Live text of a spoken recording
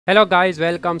Hello guys,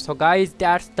 welcome. So guys,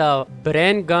 that's the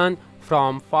Bren gun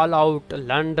from Fallout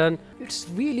London. It's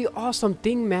really awesome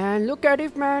thing, man. Look at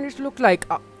it, man. It looks like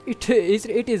it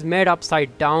is made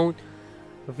upside down.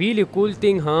 Really cool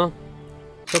thing, huh?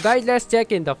 So guys, let's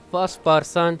check in the first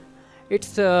person.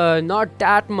 It's not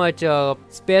that much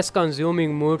space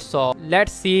consuming mode, so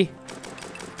let's see.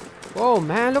 Oh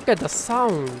man, look at the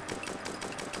sound.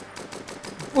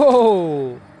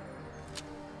 Whoa.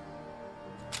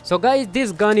 So guys,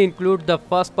 this gun includes the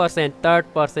first person,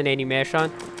 third person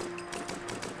animation.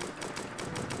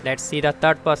 Let's see the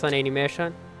third person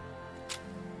animation.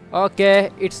 Okay,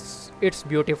 it's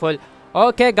beautiful.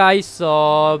 Okay guys,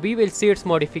 so we will see its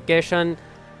modification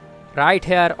right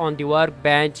here on the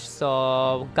workbench.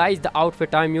 So guys, the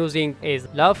outfit I'm using is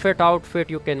Love Fit outfit.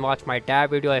 You can watch my tab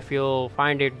video if you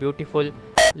find it beautiful.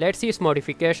 Let's see its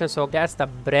modification. So that's the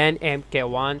Bren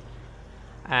MK1.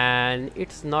 And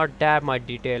it's not that much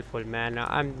detailful, man.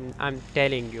 I'm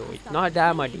telling you, it's not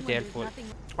that much detailful.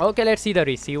 Okay, let's see the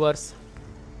receivers.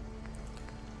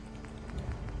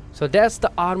 So that's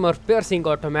the armor piercing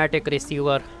automatic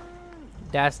receiver.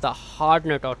 That's the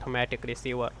hardened automatic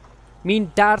receiver.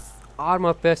 That's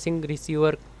armor piercing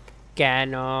receiver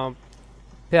can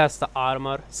pierce the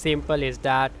armor. Simple is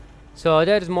that. So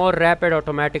there is more rapid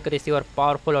automatic receiver,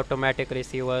 powerful automatic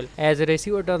receiver. As a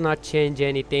receiver does not change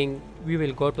anything, we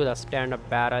will go to the standard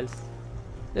barrels.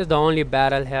 This is the only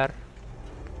barrel here.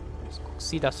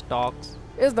 See the stocks.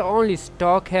 This is the only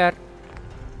stock here.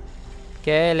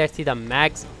 Okay, let's see the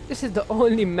mags. This is the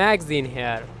only magazine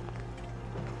here.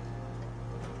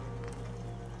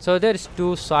 So there is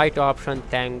two sight option,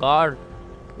 thank God.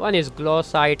 One is glow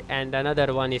sight and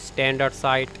another one is standard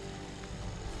sight.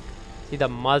 See the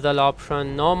muzzle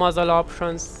option, no muzzle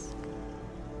options.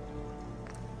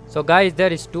 So guys,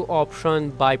 there is two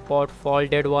options, bipod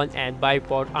folded one and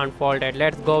bipod unfolded.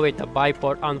 Let's go with the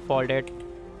bipod unfolded.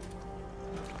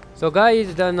 So guys,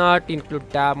 it does not include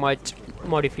that much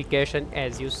modification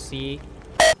as you see.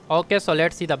 Okay, so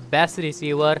let's see the best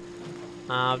receiver,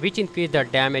 which increase the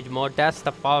damage more. That's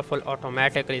the powerful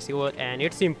automatic receiver and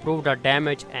it's improved the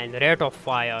damage and rate of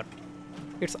fire.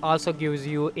 It also gives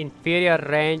you inferior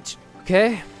range.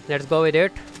 Okay, let's go with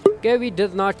it. Okay, we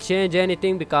did not change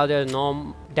anything because there's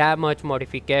no that much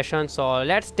modification. So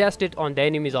let's test it on the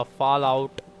enemies of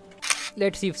Fallout.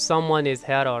 Let's see if someone is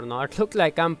here or not. Looks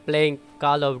like I'm playing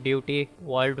Call of Duty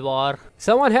World War.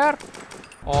 Someone here?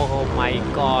 Oh my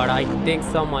god, I think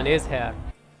someone is here.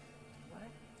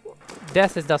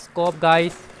 This is the scope,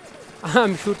 guys.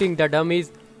 I'm shooting the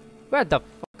dummies. Where the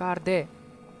fuck are they?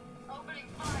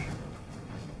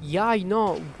 Yeah, I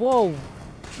know. Whoa.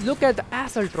 Look at the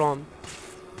Assaultron.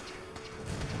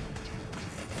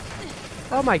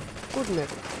 Oh my goodness.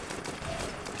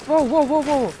 Whoa, whoa, whoa,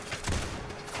 whoa.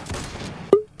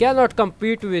 Cannot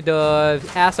compete with the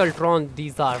Assaultron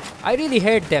these are. I really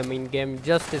hate them in game,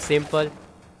 just as simple.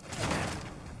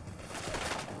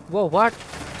 Whoa, what?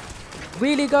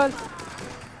 Wheelie gun?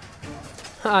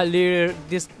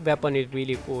 This weapon is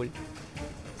really cool.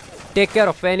 Take care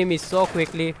of enemies so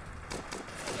quickly.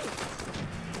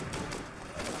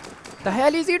 The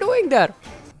hell is he doing there?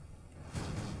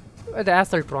 Where's the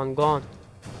Assaultron gone?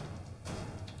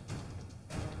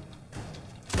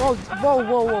 Oh, whoa,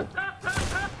 whoa, whoa.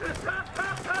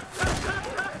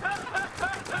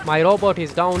 My robot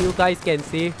is down, you guys can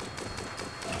see.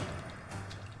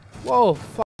 Whoa,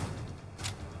 fuck.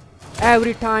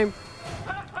 Every time.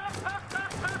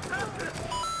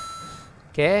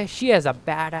 Okay, she has a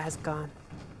badass gun.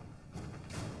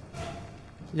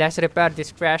 Let's repair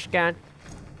this trash can.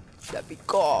 Let me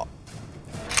go.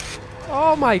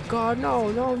 Oh my god, no,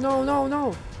 no, no, no,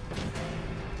 no.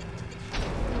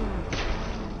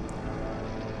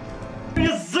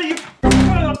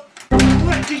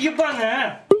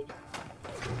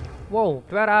 Whoa,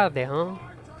 where are they, huh?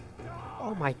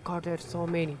 Oh my god, there's so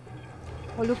many.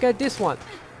 Oh, look at this one.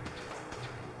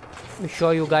 Let me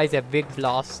show you guys a big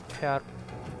blast here.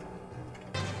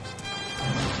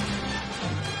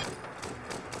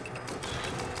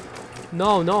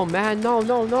 No, no, man, no,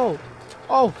 no, no.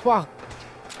 Oh, fuck.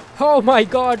 Oh my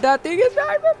god, that thing is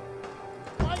bad.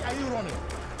 Why are you running?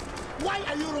 Why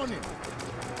are you running?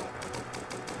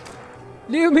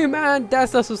 Leave me, man.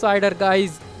 That's a suicider,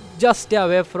 guys. Just stay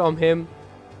away from him.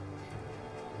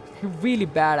 He's really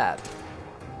bad at.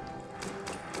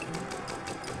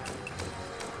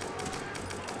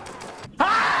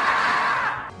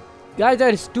 Guys, there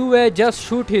is two ways. Just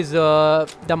shoot his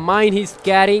the mine he's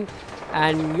carrying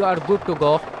and you are good to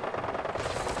go.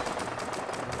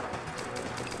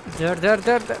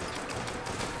 There.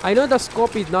 I know the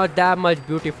scope is not that much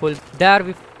beautiful. There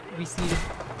we see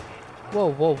Whoa,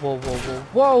 whoa, whoa, whoa, whoa,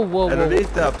 whoa, whoa, whoa.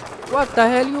 Terrorista. What the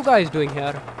hell you guys doing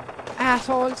here?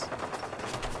 Assholes.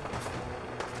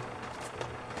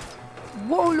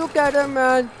 Whoa, look at him,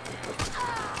 man.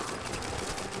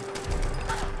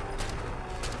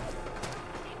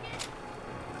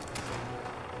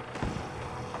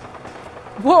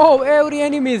 Whoa, every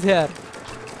enemy is here.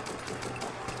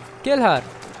 Kill her.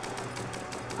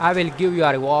 I will give you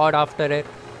a reward after it.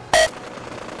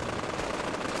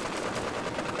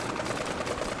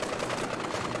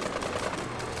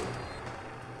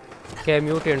 Okay,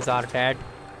 mutants are dead.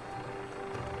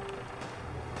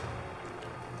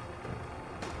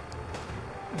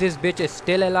 This bitch is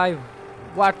still alive.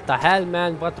 What the hell,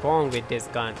 man? What's wrong with this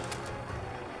gun?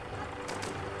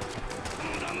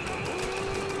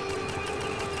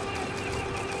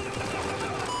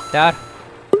 There.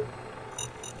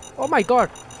 Oh my god.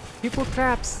 He put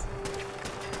traps.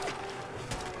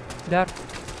 There.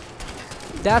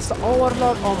 That's the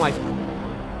overlord. Oh my.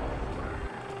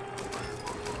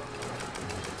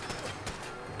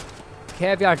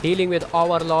 Okay, we are dealing with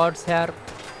overlords here.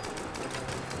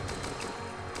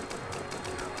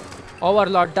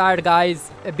 Overlord died,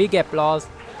 guys. A big applause.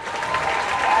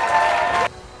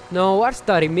 No, what's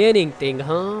the remaining thing,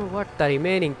 huh? What the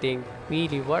remaining thing?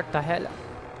 Really, what the hell?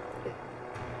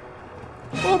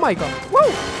 Oh my god.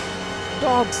 Whoa!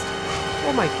 Dogs.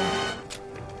 Oh my god.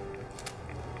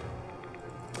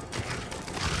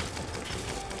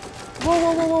 Whoa,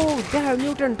 whoa, whoa, whoa. They have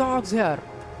mutant dogs here.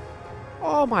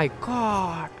 Oh my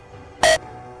god.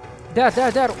 There.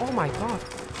 Oh my god.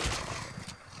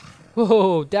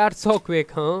 Oh, that's so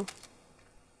quick, huh?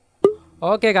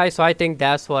 Okay guys, so I think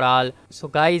that's for all. So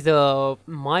guys,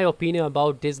 my opinion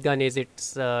about this gun is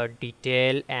its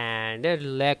detail and a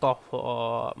lack of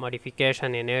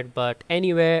modification in it, but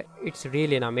anyway, it's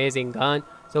really an amazing gun.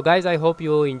 So guys, I hope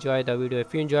you enjoyed the video.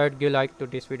 If you enjoyed, give a like to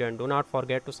this video and do not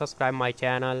forget to subscribe my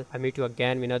channel. I meet you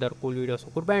again with another cool video. So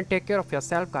goodbye and take care of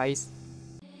yourself, guys.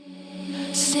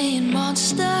 Seeing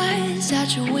monsters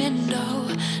out your window.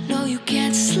 No, you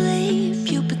can't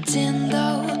sleep, you pretend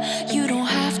though. You don't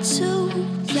have to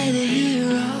play the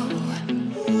hero,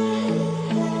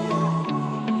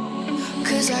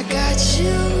 'cause I got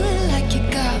you like you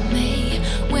got me.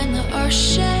 When the earth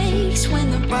shakes,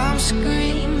 when the bombs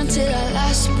scream,